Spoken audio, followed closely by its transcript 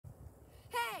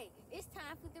It's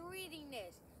time for the reading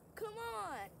nest. Come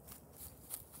on.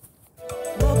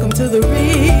 Welcome to the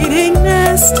reading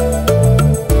nest,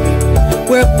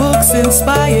 where books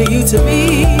inspire you to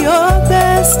be your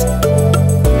best.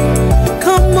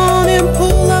 Come on and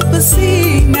pull up a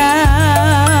seat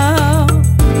now.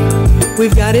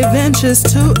 We've got adventures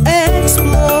to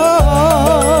explore.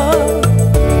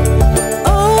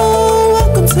 Oh,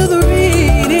 welcome to the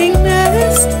reading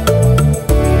nest.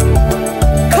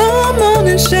 Come on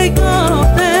and shake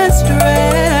off that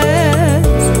stress.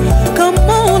 Come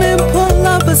on and pull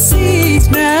up a seat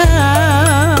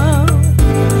now.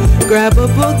 Grab a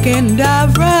book and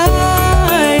dive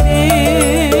right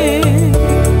in.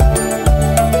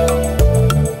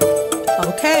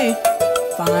 Okay,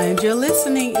 find your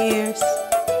listening ears.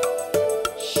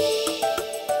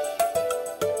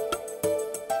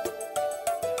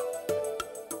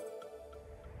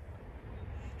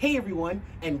 Hey everyone,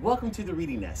 and welcome to the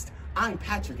Reading Nest. I'm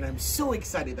Patrick, and I'm so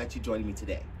excited that you joined me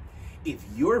today. If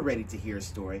you're ready to hear a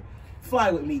story,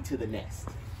 fly with me to the nest.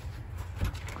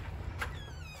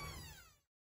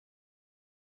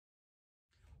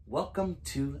 Welcome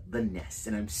to the nest,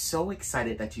 and I'm so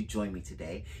excited that you joined me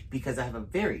today because I have a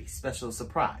very special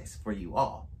surprise for you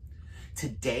all.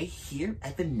 Today, here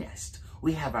at the nest,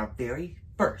 we have our very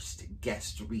first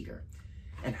guest reader,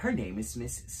 and her name is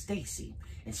Miss Stacie,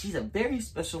 and she's a very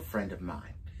special friend of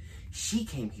mine. She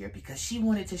came here because she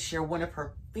wanted to share one of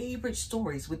her favorite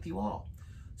stories with you all.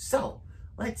 So,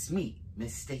 let's meet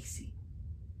Miss Stacie.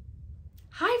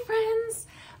 Hi friends,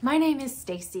 my name is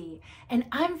Stacie and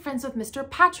I'm friends with Mr.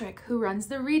 Patrick who runs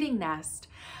the Reading Nest.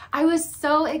 I was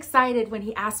so excited when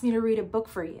he asked me to read a book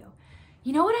for you.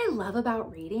 You know what I love about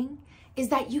reading is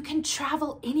that you can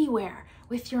travel anywhere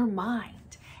with your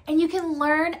mind and you can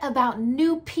learn about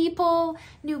new people,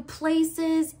 new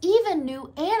places, even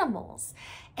new animals.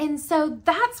 And so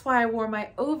that's why I wore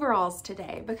my overalls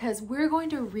today, because we're going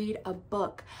to read a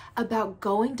book about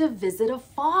going to visit a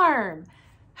farm.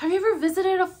 Have you ever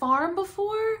visited a farm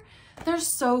before? They're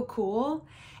so cool.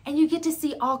 And you get to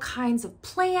see all kinds of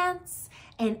plants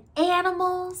and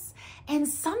animals. And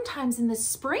sometimes in the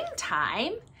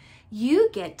springtime, you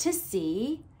get to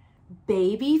see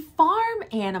baby farm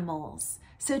animals.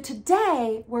 So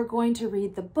today we're going to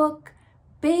read the book,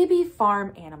 Baby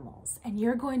Farm Animals, and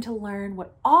you're going to learn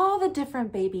what all the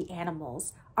different baby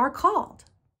animals are called.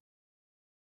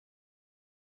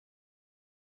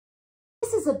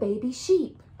 This is a baby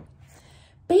sheep.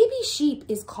 Baby sheep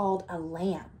is called a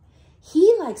lamb.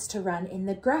 He likes to run in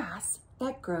the grass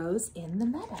that grows in the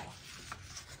meadow.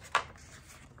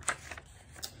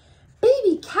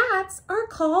 Baby cats are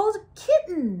called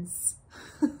kittens.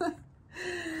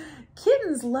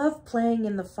 Kittens love playing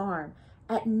in the farm.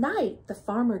 At night, the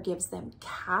farmer gives them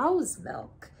cow's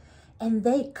milk and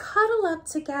they cuddle up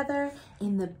together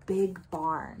in the big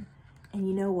barn. And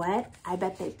you know what? I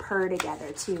bet they purr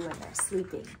together too when they're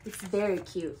sleeping. It's very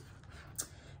cute.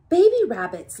 Baby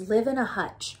rabbits live in a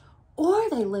hutch or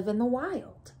they live in the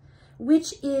wild,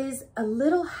 which is a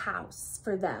little house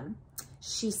for them.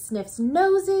 She sniffs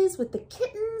noses with the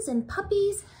kittens and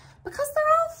puppies because they're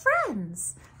all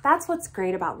friends. That's what's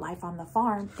great about life on the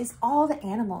farm is all the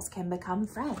animals can become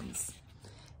friends.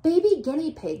 Baby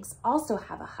guinea pigs also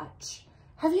have a hutch.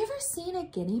 Have you ever seen a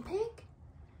guinea pig?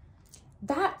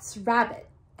 That rabbit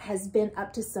has been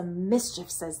up to some mischief,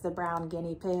 says the brown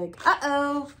guinea pig.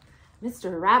 Uh-oh,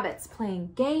 Mr. Rabbit's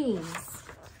playing games.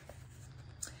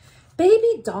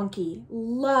 Baby donkey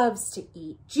loves to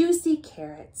eat juicy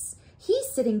carrots. He's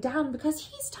sitting down because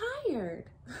he's tired.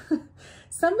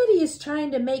 Somebody is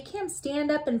trying to make him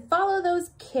stand up and follow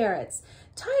those carrots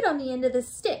tied on the end of the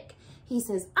stick. He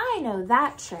says, I know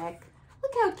that trick.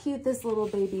 Look how cute this little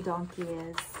baby donkey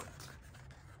is.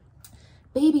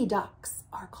 Baby ducks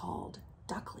are called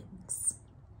ducklings.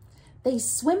 They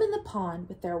swim in the pond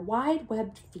with their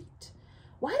wide-webbed feet.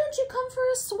 Why don't you come for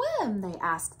a swim? They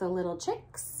ask the little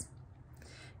chicks.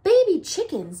 Baby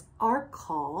chickens are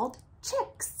called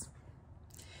chicks,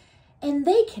 and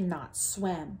they cannot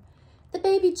swim. The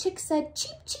baby chick said,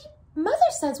 cheep, cheep, mother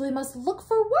says we must look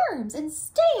for worms and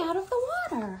stay out of the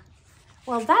water.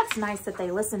 Well, that's nice that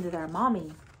they listen to their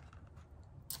mommy.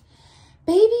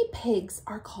 Baby pigs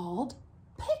are called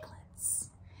piglets.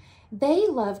 They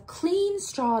love clean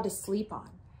straw to sleep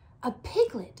on. A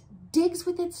piglet digs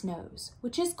with its nose,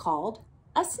 which is called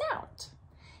a snout.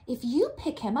 If you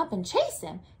pick him up and chase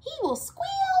him, he will squeal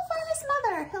for his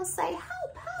mother. He'll say,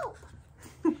 help, help.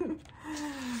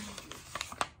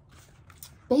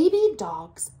 Baby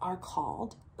dogs are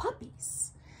called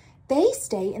puppies. They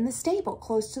stay in the stable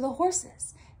close to the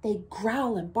horses. They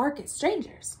growl and bark at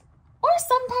strangers. Or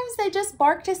sometimes they just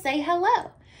bark to say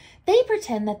hello. They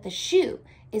pretend that the shoe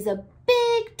is a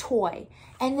big toy,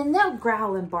 and then they'll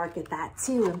growl and bark at that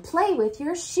too and play with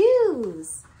your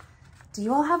shoes. Do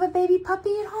you all have a baby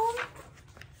puppy at home?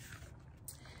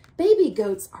 Baby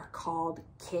goats are called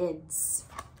kids,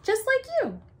 just like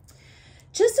you.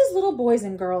 Just as little boys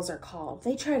and girls are called.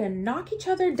 They try to knock each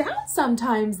other down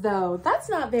sometimes, though. That's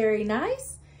not very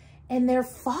nice. And their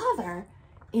father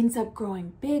ends up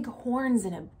growing big horns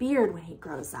and a beard when he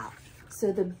grows up.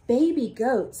 So the baby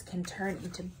goats can turn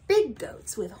into big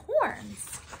goats with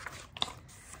horns.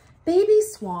 Baby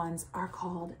swans are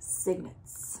called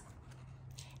cygnets.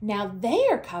 Now they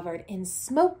are covered in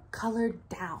smoke-colored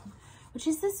down, which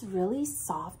is this really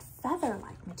soft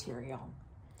feather-like material.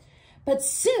 But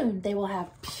soon they will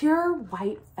have pure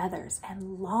white feathers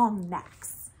and long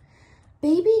necks.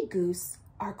 Baby goose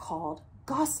are called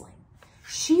gosling.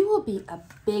 She will be a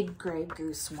big gray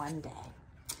goose one day.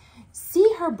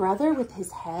 See her brother with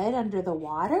his head under the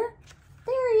water?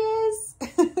 There he is.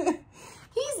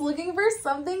 He's looking for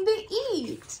something to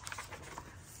eat.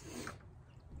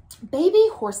 Baby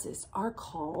horses are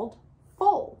called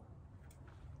foal.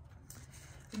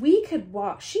 She could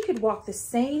walk the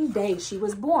same day she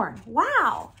was born.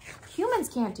 Wow, humans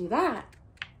can't do that.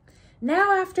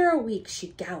 Now after a week, she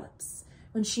gallops.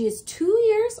 When she is 2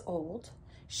 years old,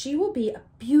 she will be a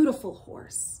beautiful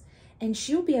horse, and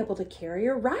she'll be able to carry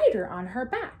a rider on her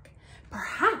back.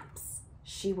 Perhaps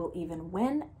she will even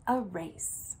win a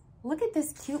race. Look at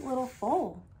this cute little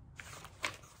foal.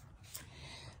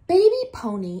 Baby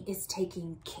pony is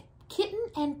taking kitten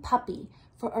and puppy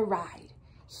for a ride.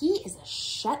 He is a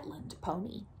Shetland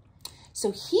pony,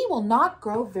 so he will not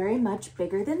grow very much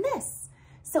bigger than this.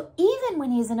 So even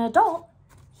when he's an adult,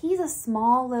 he's a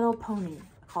small little pony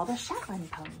called a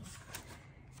Shetland pony.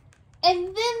 And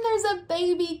then there's a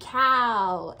baby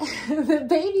cow. The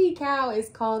baby cow is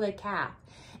called a calf,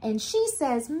 and she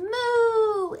says,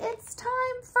 "Moo, it's time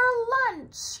for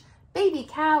lunch." Baby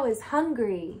cow is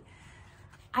hungry.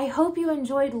 I hope you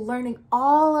enjoyed learning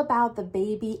all about the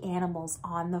baby animals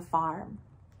on the farm.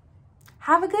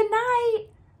 Have a good night.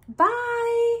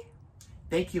 Bye.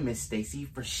 Thank you, Miss Stacie,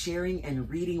 for sharing and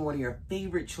reading one of your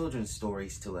favorite children's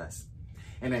stories to us.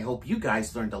 And I hope you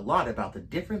guys learned a lot about the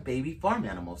different baby farm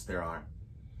animals there are.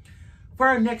 For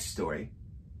our next story,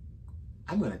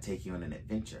 I'm going to take you on an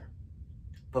adventure.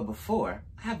 But before,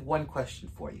 I have one question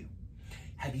for you.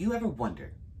 Have you ever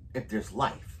wondered if there's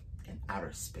life in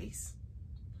outer space?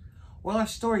 Well, our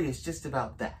story is just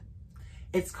about that.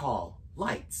 It's called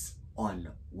Lights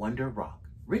on Wonder Rock,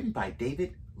 written by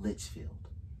David Litchfield.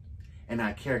 And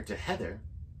our character Heather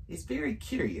is very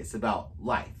curious about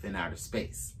life in outer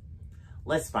space.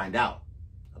 Let's find out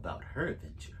about her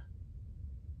adventure.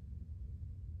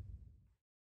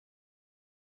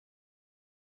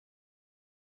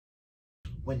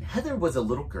 When Heather was a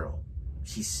little girl,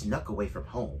 she snuck away from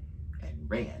home and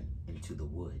ran into the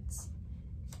woods.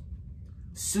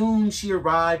 Soon she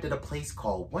arrived at a place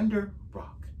called Wonder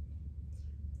Rock.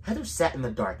 Heather sat in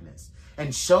the darkness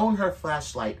and shone her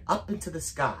flashlight up into the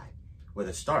sky where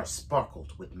the stars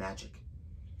sparkled with magic.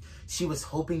 She was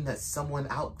hoping that someone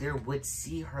out there would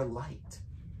see her light.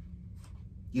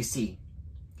 You see,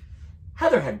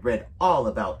 Heather had read all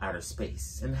about outer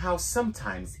space and how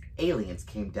sometimes aliens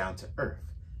came down to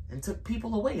Earth and took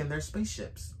people away in their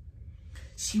spaceships.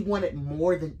 She wanted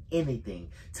more than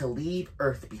anything to leave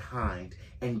Earth behind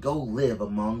and go live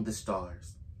among the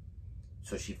stars.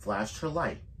 So she flashed her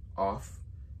light off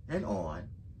and on,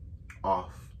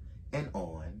 off and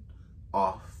on,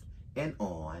 off and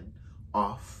on,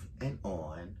 off and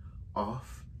on,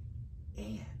 off,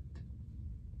 and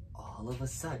all of a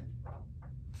sudden,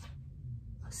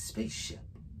 a spaceship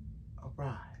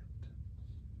arrived.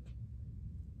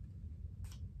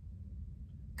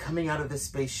 Coming out of the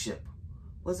spaceship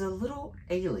was a little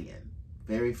alien,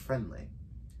 very friendly.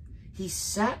 He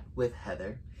sat with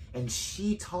Heather and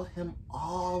she taught him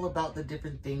all about the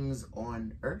different things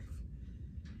on Earth.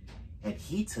 And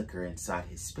he took her inside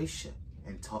his spaceship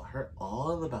and taught her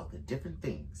all about the different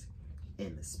things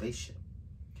in the spaceship.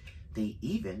 They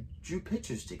even drew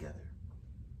pictures together.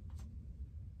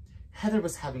 Heather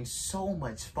was having so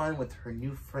much fun with her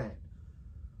new friend.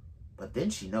 But then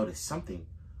she noticed something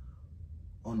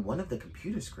on one of the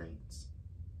computer screens.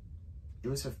 It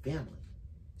was her family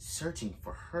searching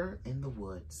for her in the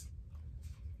woods.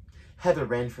 Heather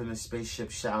ran from the spaceship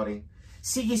shouting,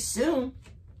 "See you soon,"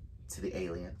 to the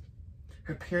alien.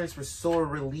 Her parents were so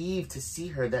relieved to see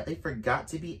her that they forgot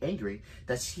to be angry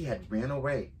that she had ran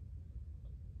away.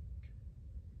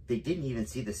 They didn't even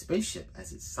see the spaceship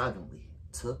as it silently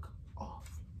took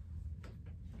off.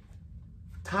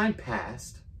 Time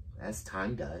passed, as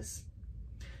time does.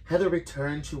 Heather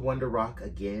returned to Wonder Rock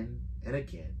again and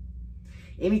again.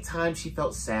 Anytime she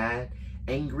felt sad,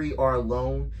 angry, or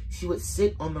alone, she would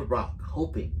sit on the rock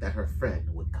hoping that her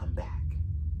friend would come back.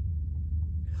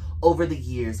 Over the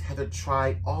years, Heather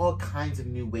tried all kinds of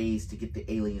new ways to get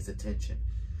the aliens' attention.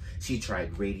 She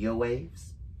tried radio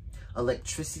waves,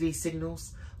 electricity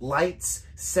signals, lights,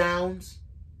 sounds,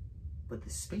 but the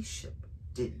spaceship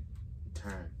didn't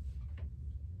return.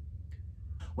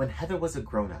 When Heather was a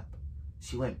grown-up,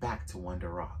 she went back to Wonder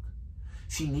Rock.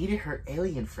 She needed her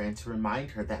alien friend to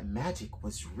remind her that magic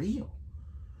was real.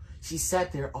 She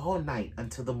sat there all night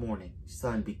until the morning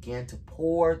sun began to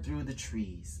pour through the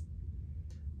trees.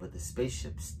 But the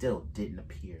spaceship still didn't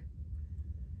appear.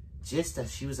 Just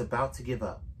as she was about to give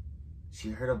up, she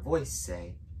heard a voice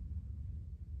say,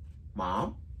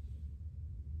 "Mom?"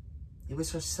 It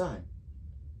was her son.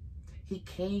 He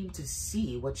came to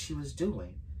see what she was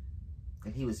doing,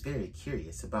 and he was very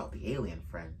curious about the alien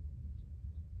friend.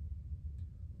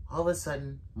 All of a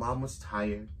sudden, Mom was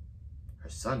tired, her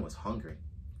son was hungry,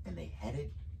 and they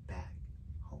headed back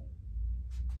home.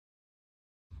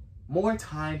 More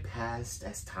time passed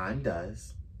as time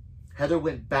does. Heather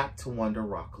went back to Wonder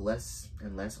Rock less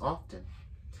and less often.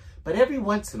 But every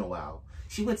once in a while,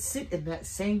 she would sit in that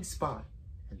same spot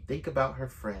and think about her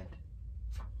friend.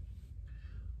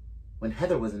 When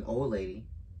Heather was an old lady,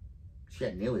 she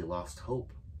had nearly lost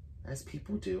hope, as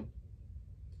people do.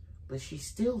 But she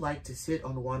still liked to sit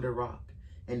on Wonder Rock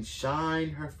and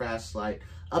shine her flashlight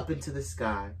up into the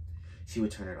sky. She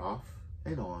would turn it off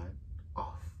and on,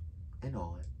 off and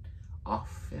on,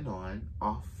 off and on,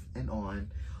 off and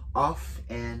on, off,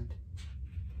 and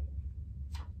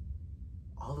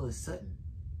all of a sudden,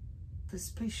 the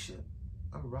spaceship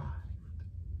arrived.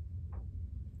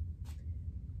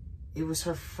 It was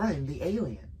her friend, the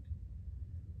alien.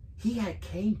 He had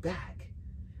came back,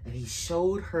 and he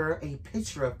showed her a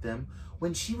picture of them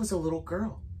when she was a little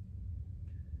girl.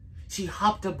 She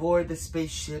hopped aboard the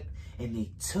spaceship, and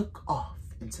they took off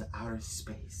into outer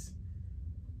space.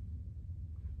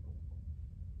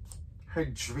 Her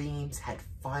dreams had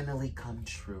finally come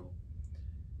true.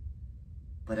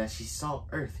 But as she saw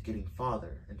Earth getting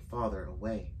farther and farther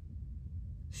away,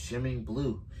 shimmering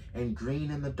blue and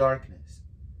green in the darkness,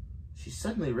 she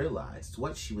suddenly realized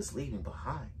what she was leaving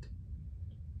behind.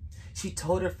 She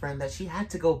told her friend that she had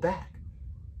to go back,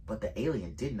 but the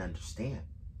alien didn't understand.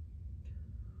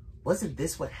 Wasn't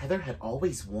this what Heather had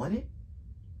always wanted?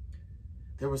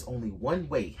 There was only one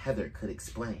way Heather could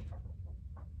explain.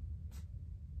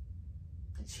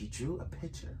 And she drew a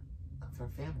picture of her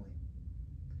family.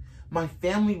 "My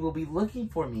family will be looking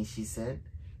for me," she said.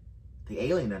 The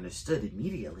alien understood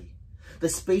immediately. The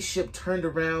spaceship turned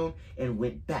around and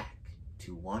went back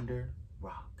to Wonder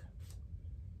Rock.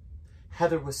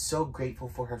 Heather was so grateful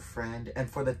for her friend and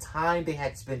for the time they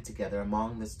had spent together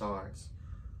among the stars.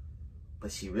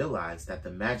 But she realized that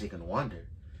the magic and wonder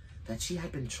that she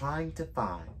had been trying to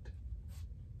find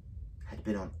had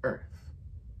been on Earth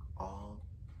all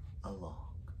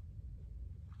along.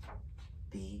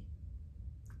 The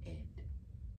end.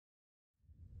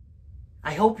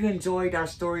 I hope you enjoyed our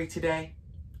story today.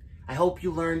 I hope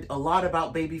you learned a lot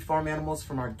about baby farm animals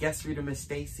from our guest reader, Miss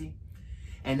Stacie.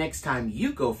 And next time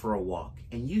you go for a walk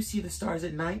and you see the stars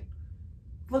at night,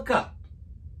 look up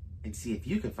and see if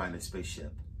you can find a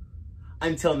spaceship.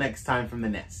 Until next time from the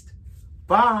nest.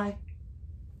 Bye.